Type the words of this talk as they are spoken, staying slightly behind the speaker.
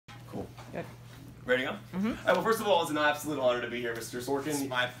Good. Ready to go? Mm-hmm. All right, well, first of all, it's an absolute honor to be here, Mr. Sorkin. It's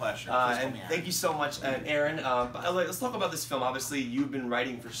my pleasure. And thank you so much. And Aaron, let's talk about this film. Obviously, you've been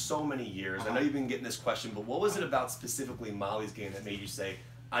writing for so many years. I know you've been getting this question, but what was it about specifically Molly's Game that made you say,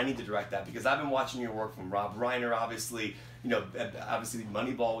 I need to direct that? Because I've been watching your work from Rob Reiner, obviously. You know, obviously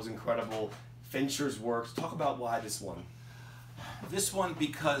Moneyball was incredible. Fincher's work. Talk about why this one. This one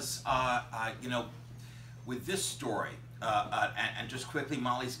because, you know, with this story, and just quickly,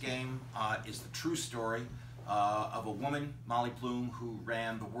 Molly's Game is the true story of a woman, Molly Bloom, who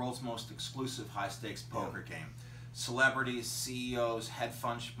ran the world's most exclusive high-stakes poker game. Celebrities, CEOs,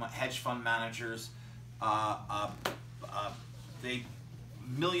 hedge fund managers,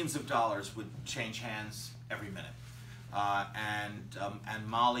 millions of dollars would change hands every minute. And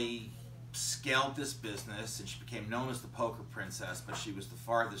Molly scaled this business, and she became known as the poker princess, but she was the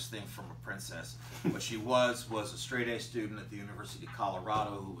farthest thing from a princess. What she was a straight-A student at the University of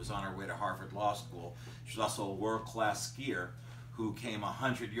Colorado who was on her way to Harvard Law School. She was also a world-class skier who came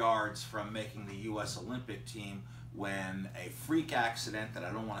 100 yards from making the U.S. Olympic team when a freak accident that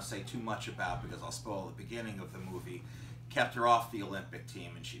I don't want to say too much about because I'll spoil the beginning of the movie kept her off the Olympic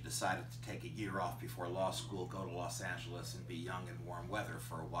team, and she decided to take a year off before law school, go to Los Angeles, and be young in warm weather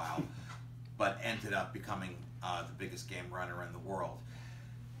for a while, but ended up becoming the biggest game runner in the world.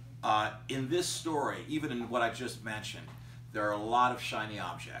 In this story, even in what I just mentioned, there are a lot of shiny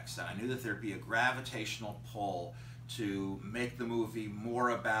objects, and I knew that there'd be a gravitational pull to make the movie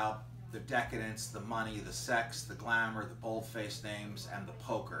more about the decadence, the money, the sex, the glamour, the bold-faced names, and the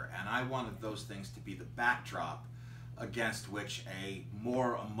poker. And I wanted those things to be the backdrop against which a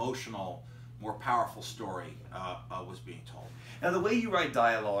more emotional, more powerful story was being told. Now, the way you write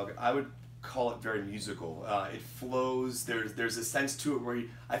dialogue, I would call it very musical. It flows. There's a sense to it where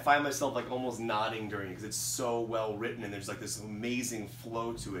I find myself like almost nodding during it because it's so well written, and there's like this amazing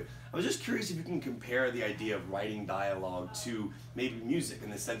flow to it. I was just curious if you can compare the idea of writing dialogue to maybe music, in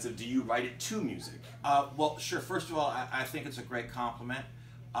the sense of, do you write it to music? Well, sure. First of all, I think it's a great compliment.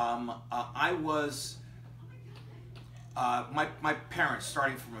 My parents,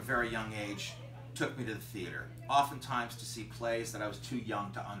 starting from a very young age, took me to the theater, oftentimes to see plays that I was too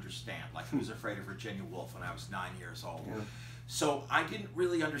young to understand, like Who's Afraid of Virginia Woolf when I was 9 years old. Yeah. So I didn't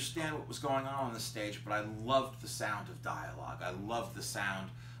really understand what was going on the stage, but I loved the sound of dialogue. I loved the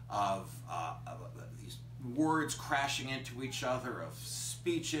sound of these words crashing into each other, of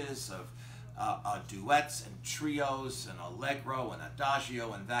speeches, of duets and trios and allegro and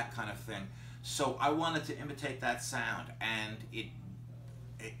adagio and that kind of thing. So I wanted to imitate that sound, and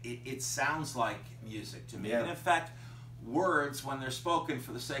it sounds like music to me. Yeah. And in fact, words, when they're spoken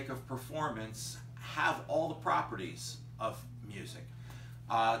for the sake of performance, have all the properties of music.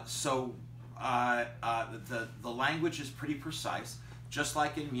 The language is pretty precise, just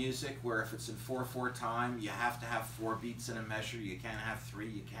like in music, where if it's in 4/4 time, you have to have 4 beats in a measure. You can't have 3,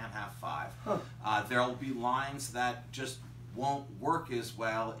 you can't have 5. Huh. There'll be lines that just won't work as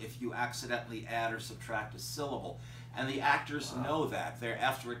well if you accidentally add or subtract a syllable. And the actors know that.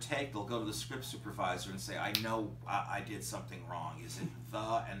 After a take, they'll go to the script supervisor and say, I know I did something wrong. Is it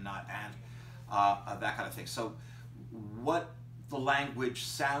the and not and? That kind of thing. So what the language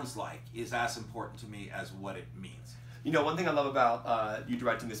sounds like is as important to me as what it means. You know, one thing I love about you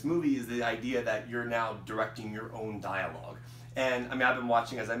directing this movie is the idea that you're now directing your own dialogue. And I mean, I've been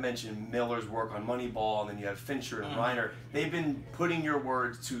watching, as I mentioned, Miller's work on Moneyball, and then you have Fincher and Reiner. They've been putting your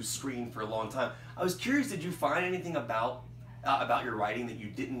words to screen for a long time. I was curious, did you find anything about your writing that you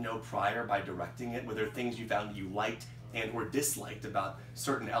didn't know prior by directing it? Were there things you found that you liked and or disliked about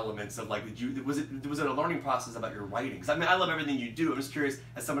certain elements of, like, was it a learning process about your writing? Because I mean, I love everything you do. I'm just curious,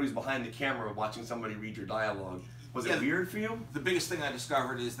 as somebody who's behind the camera watching somebody read your dialogue, was it weird for you? The biggest thing I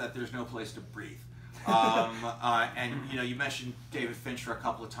discovered is that there's no place to breathe. And you know, you mentioned David Fincher a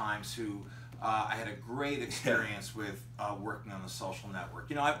couple of times, who I had a great experience with working on The Social Network.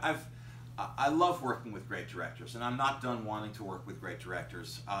 You know, I love working with great directors, and I'm not done wanting to work with great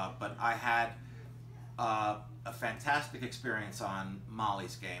directors. But I had a fantastic experience on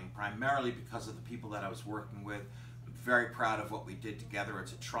Molly's Game, primarily because of the people that I was working with. I'm very proud of what we did together.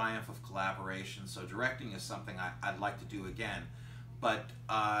 It's a triumph of collaboration. So directing is something I'd like to do again. But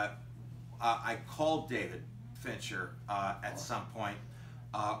I called David Fincher at some point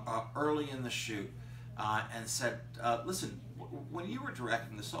early in the shoot and said, listen, when you were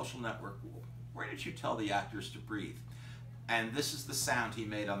directing The Social Network, where did you tell the actors to breathe? And this is the sound he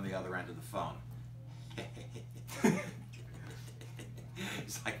made on the other end of the phone.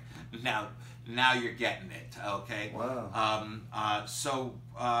 It's like, now you're getting it, okay? Wow.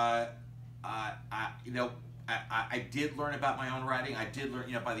 You know, I did learn about my own writing. I did learn,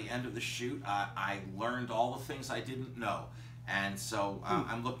 by the end of the shoot, I learned all the things I didn't know. And so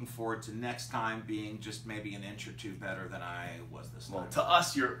I'm looking forward to next time being just maybe an inch or two better than I was this time. Well, to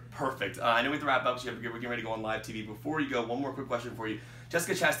us, you're perfect. I know we have to wrap up, so we're getting ready to go on live TV. Before you go, one more quick question for you.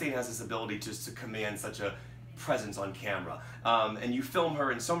 Jessica Chastain has this ability just to command such a presence on camera, and you film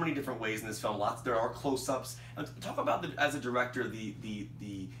her in so many different ways in this film. There are close-ups. Talk about as a director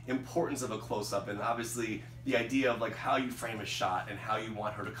the importance of a close-up, and obviously the idea of like how you frame a shot and how you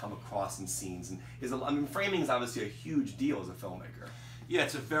want her to come across in scenes. And framing is obviously a huge deal as a filmmaker. Yeah,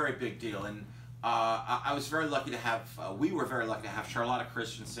 it's a very big deal, and I was very lucky to have. We were very lucky to have Charlotta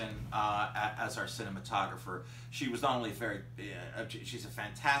Christensen as our cinematographer. She was not only she's a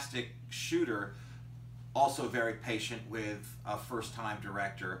fantastic shooter, also very patient with a first-time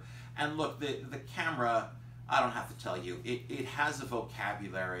director. And look, the camera, I don't have to tell you, it has a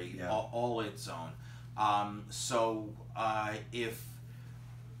vocabulary all its own. So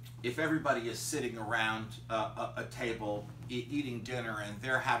if everybody is sitting around a table eating dinner and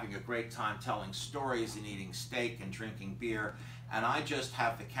they're having a great time telling stories and eating steak and drinking beer, and I just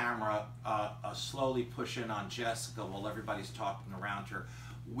have the camera slowly push in on Jessica while everybody's talking around her,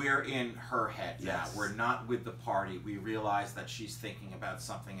 we're in her head now. We're not with the party. We realize that she's thinking about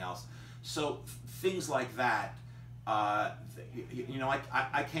something else. So things like that, I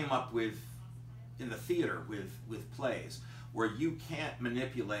came up with in the theater with plays where you can't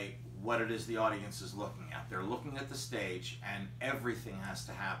manipulate what it is the audience is looking at. They're looking at the stage, and everything has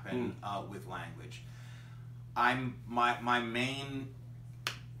to happen with language. My main,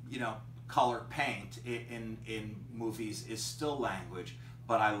 color paint in movies is still language.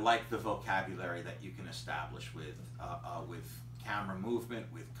 But I like the vocabulary that you can establish with camera movement,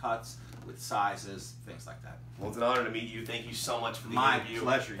 with cuts, with sizes, things like that. Well, it's an honor to meet you. Thank you so much for the interview.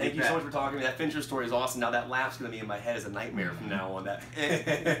 My pleasure. Thank you so much for talking to me. That Fincher story is awesome. Now that laugh's going to be in my head as a nightmare from now on.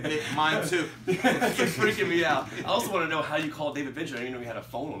 Mine too. It's freaking me out. I also want to know how you call David Fincher. I didn't even know he had a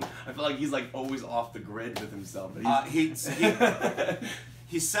phone. I feel like he's like always off the grid with himself.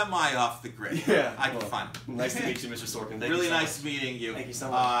 He's semi off the grid. Yeah. I can find him. Nice to meet you, Mr. Sorkin. Thank really you so nice much. Meeting you. Thank you so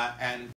much. And